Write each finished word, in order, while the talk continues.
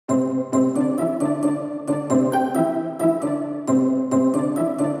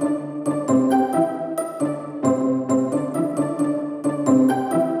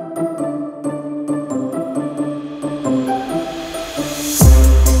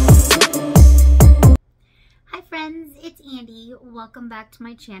welcome back to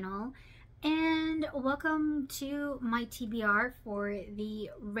my channel, and welcome to my TBR for the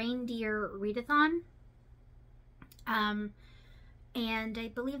Reindeer Readathon. And I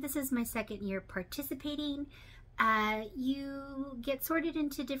believe this is my second year participating. You get sorted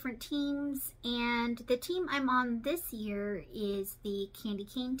into different teams, and the team I'm on this year is the Candy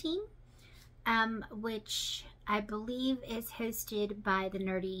Cane team, which I believe is hosted by the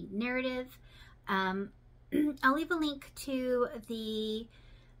Nerdy Narrative. I'll leave a link to the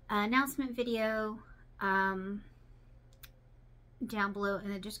announcement video down below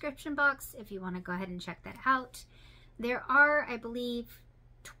in the description box if you want to go ahead and check that out. There are, I believe,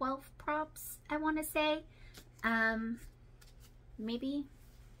 12 props, I want to say. Maybe.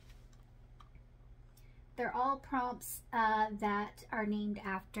 They're all prompts that are named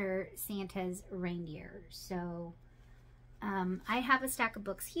after Santa's reindeer. So I have a stack of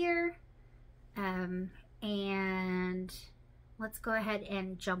books here. And let's go ahead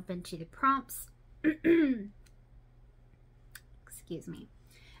and jump into the prompts. Excuse me.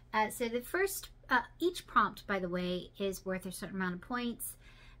 So the first, each prompt, by the way, is worth a certain amount of points.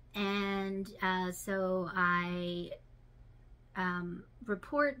 And so I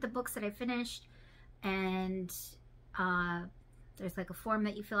report the books that I finished, and there's like a form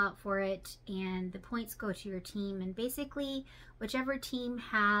that you fill out for it, and the points go to your team. And basically, whichever team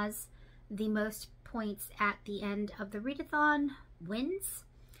has the most points at the end of the readathon wins.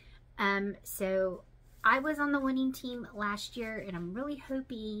 So I was on the winning team last year, and I'm really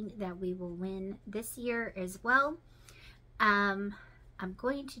hoping that we will win this year as well. I'm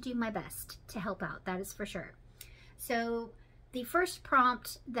going to do my best to help out, that is for sure. So the first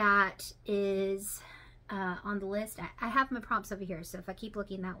prompt that is on the list, I have my prompts over here, so if I keep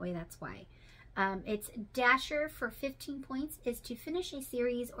looking that way, that's why. It's Dasher for 15 points is to finish a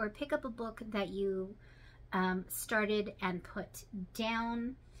series or pick up a book that you started and put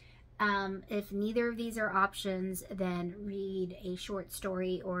down. If neither of these are options, then read a short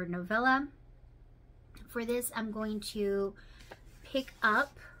story or novella. For this, I'm going to pick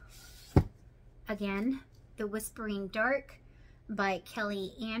up, again, The Whispering Dark by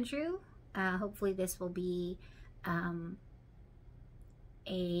Kelly Andrew. Hopefully this will be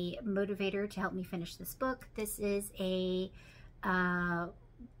a motivator to help me finish this book. This is a YA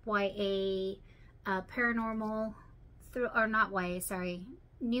paranormal, or not YA, sorry,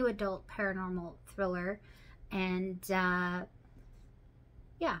 new adult paranormal thriller. And yeah,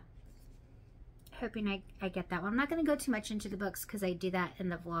 hoping I get that one. I'm not going to go too much into the books because I do that in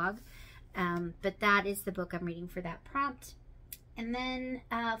the vlog, but that is the book I'm reading for that prompt. And then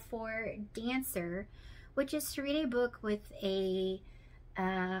for Dancer, which is to read a book with a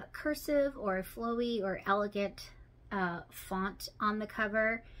cursive or flowy or elegant font on the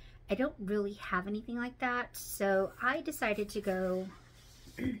cover. I don't really have anything like that, so I decided to go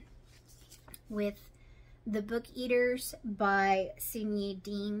with The Book Eaters by Sunyi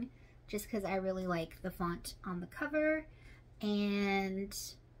Dean, just because I really like the font on the cover. And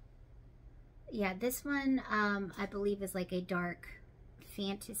yeah, this one I believe is like a dark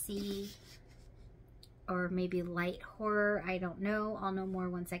fantasy or maybe light horror. I don't know. I'll know more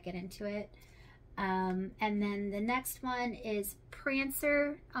once I get into it. And then the next one is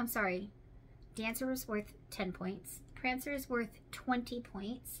Prancer. I'm sorry. Dancer was worth 10 points. Prancer is worth 20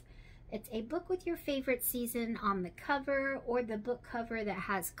 points. It's a book with your favorite season on the cover, or the book cover that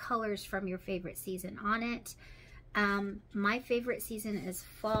has colors from your favorite season on it. My favorite season is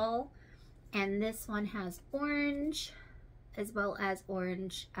fall, and this one has orange as well as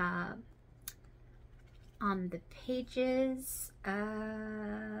orange on the pages.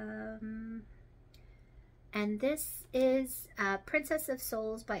 And this is Princess of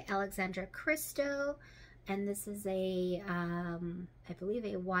Souls by Alexandra Christo, and this is a I believe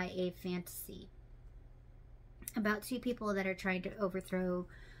a YA fantasy about two people that are trying to overthrow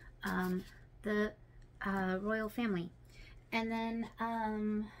the royal family. And then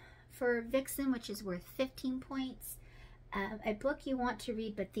for Vixen, which is worth 15 points, a book you want to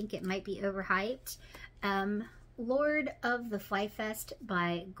read but think it might be overhyped, Lord of the Fly Fest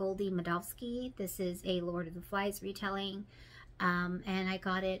by Goldie Madovsky. This is a Lord of the Flies retelling, and I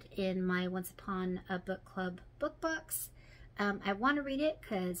got it in my Once Upon a Book Club book box. I want to read it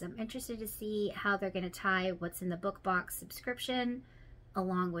because I'm interested to see how they're going to tie what's in the book box subscription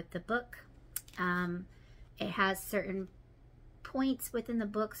along with the book. It has certain points within the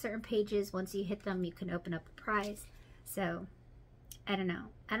book, certain pages. Once you hit them, you can open up a prize. So I don't know.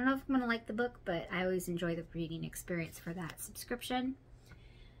 I don't know if I'm going to like the book, but I always enjoy the reading experience for that subscription.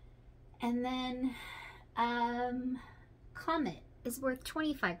 And then Comet is worth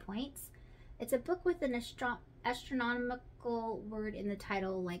 25 points. It's a book with an astronomical word in the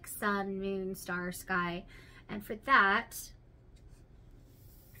title, like sun, moon, star, sky. And for that,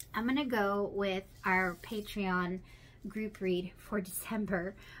 I'm going to go with our Patreon group read for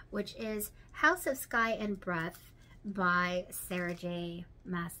December, which is House of Sky and Breath by Sarah J.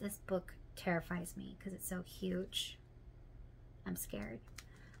 Maas. This book terrifies me because it's so huge. I'm scared.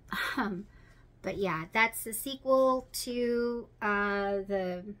 But yeah, that's the sequel to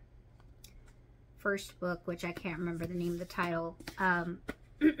the first book, which I can't remember the name of the title.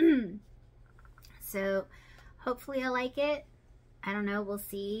 So hopefully I like it. I don't know, we'll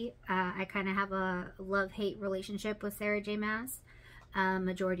see. I kind of have a love-hate relationship with Sarah J. Maas.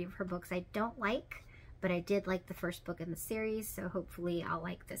 Majority of her books I don't like, but I did like the first book in the series, so hopefully I'll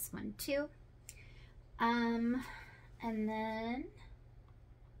like this one too. And then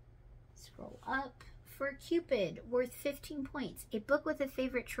scroll up for Cupid, worth 15 points. A book with a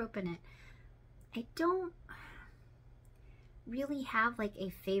favorite trope in it. I don't really have like a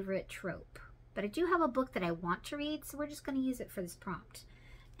favorite trope, but I do have a book that I want to read, so we're just going to use it for this prompt.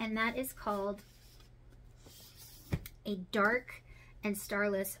 And that is called A Dark and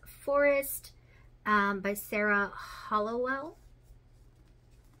Starless Forest by Sarah Hollowell.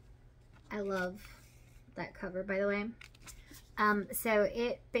 I love that cover, by the way. So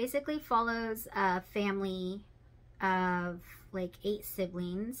it basically follows a family of like 8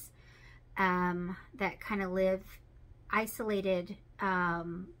 siblings that kind of live isolated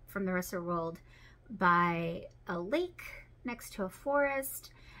from the rest of the world by a lake next to a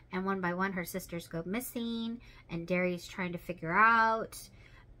forest, and one by one her sisters go missing, and Derry's trying to figure out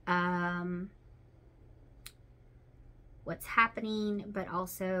what's happening, but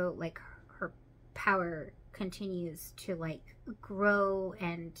also like her power continues to like grow,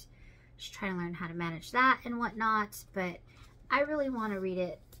 and she's trying to learn how to manage that and whatnot. But I really want to read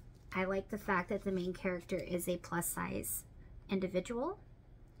it. I like the fact that the main character is a plus size individual.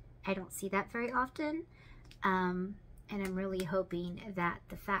 I don't see that very often, and I'm really hoping that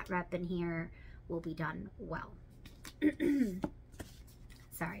the fat rep in here will be done well.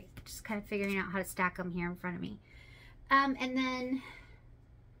 Sorry, just kind of figuring out how to stack them here in front of me. And then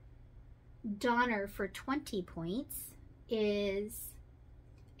Donner for 20 points is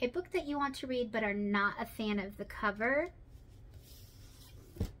a book that you want to read but are not a fan of the cover.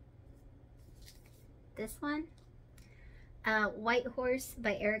 This one. White Horse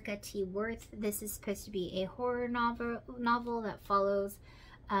by Erica T. Worth. This is supposed to be a horror novel that follows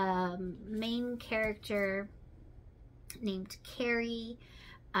main character named Carrie,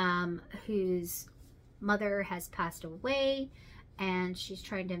 whose mother has passed away, and she's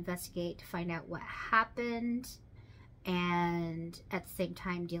trying to investigate to find out what happened, and at the same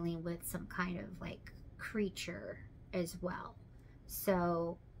time dealing with some kind of like creature as well.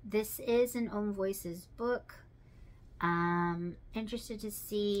 So this is an Own Voices book. Interested to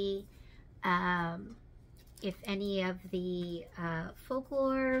see if any of the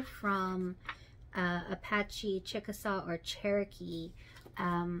folklore from Apache, Chickasaw, or Cherokee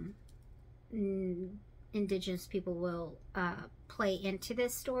indigenous people will play into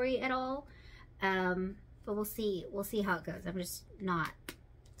this story at all. But we'll see how it goes. I'm just not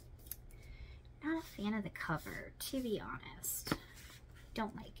a fan of the cover, to be honest.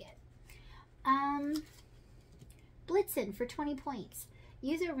 Don't like it. Blitzen for 20 points.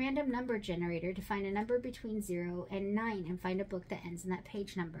 Use a random number generator to find a number between 0 and 9 and find a book that ends in that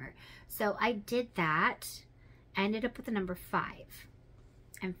page number. So I did that. I ended up with the number 5.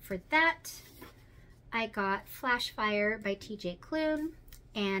 And for that, I got Flashfire by TJ Klune.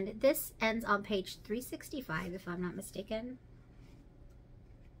 And this ends on page 365, if I'm not mistaken.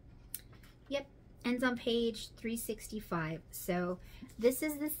 Yep, ends on page 365. So this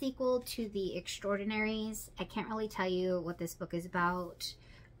is the sequel to The Extraordinaries. I can't really tell you what this book is about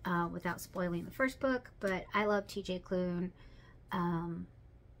without spoiling the first book, but I love TJ Klune. I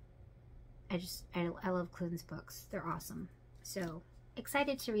love Klune's books. They're awesome. So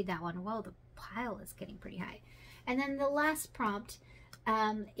excited to read that one. Whoa, the pile is getting pretty high. And then the last prompt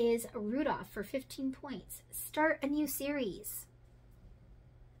is Rudolph for 15 points. Start a new series.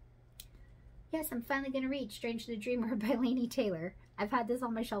 Yes, I'm finally going to read Strange the Dreamer by Laini Taylor. I've had this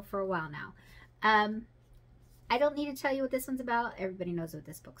on my shelf for a while now. I don't need to tell you what this one's about. Everybody knows what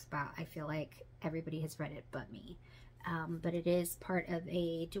this book's about. I feel like everybody has read it but me. But it is part of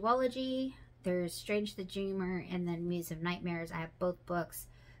a duology. There's Strange the Dreamer and then Muse of Nightmares. I have both books.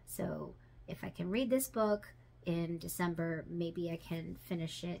 So if I can read this book in December, maybe I can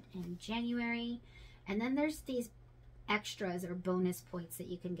finish it in January. And then there's these extras or bonus points that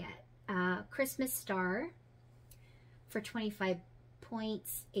you can get. Christmas Star for 25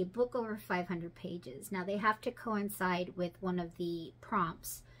 points, a book over 500 pages. Now they have to coincide with one of the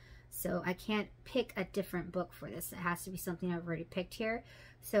prompts. So I can't pick a different book for this. It has to be something I've already picked here.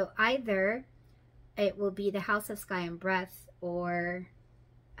 So either it will be The House of Sky and Breath or,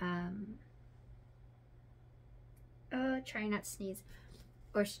 try not to sneeze,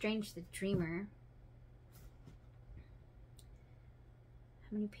 or Strange the Dreamer. How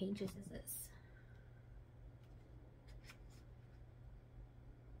many pages is this?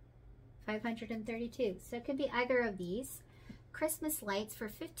 532. So it could be either of these. Christmas Lights for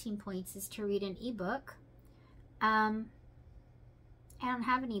 15 points is to read an ebook. I don't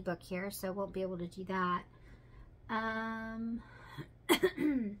have an ebook here, so I won't be able to do that.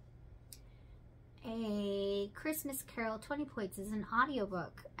 A Christmas Carol, 20 points, is an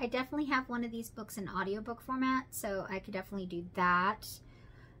audiobook. I definitely have one of these books in audiobook format, so I could definitely do that.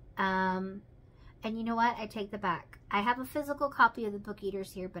 And you know what? I take that back. I have a physical copy of the Book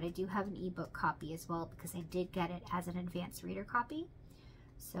Eaters here, but I do have an ebook copy as well because I did get it as an advanced reader copy.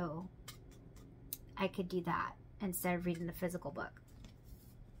 So I could do that instead of reading the physical book.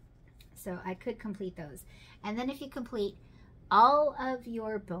 So I could complete those. And then if you complete all of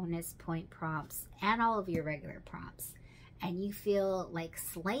your bonus point prompts and all of your regular prompts, and you feel like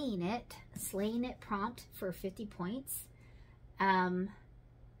slaying it prompt for 50 points,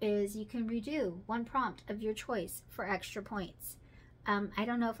 is you can redo one prompt of your choice for extra points. I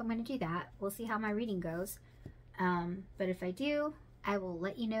don't know if I'm going to do that. We'll see how my reading goes. But if I do, I will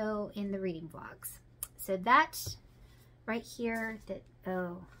let you know in the reading vlogs. So that right here,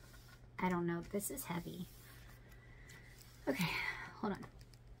 oh, I don't know. This is heavy. Okay, hold on.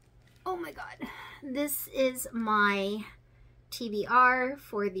 Oh my God. This is my TBR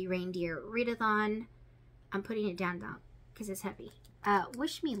for the Reindeer Readathon. I'm putting it down now because it's heavy.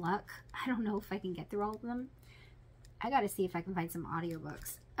 Wish me luck. I don't know if I can get through all of them. I gotta see if I can find some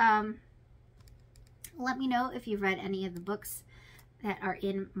audiobooks. Let me know if you've read any of the books that are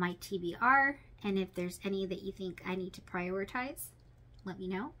in my TBR, and if there's any that you think I need to prioritize, let me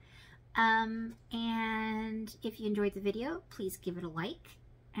know. And if you enjoyed the video, please give it a like.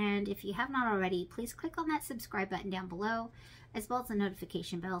 And if you have not already, please click on that subscribe button down below, as well as the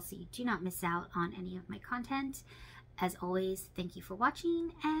notification bell so you do not miss out on any of my content. As always, thank you for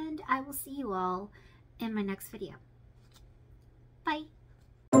watching, and I will see you all in my next video.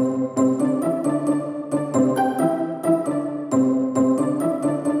 Bye!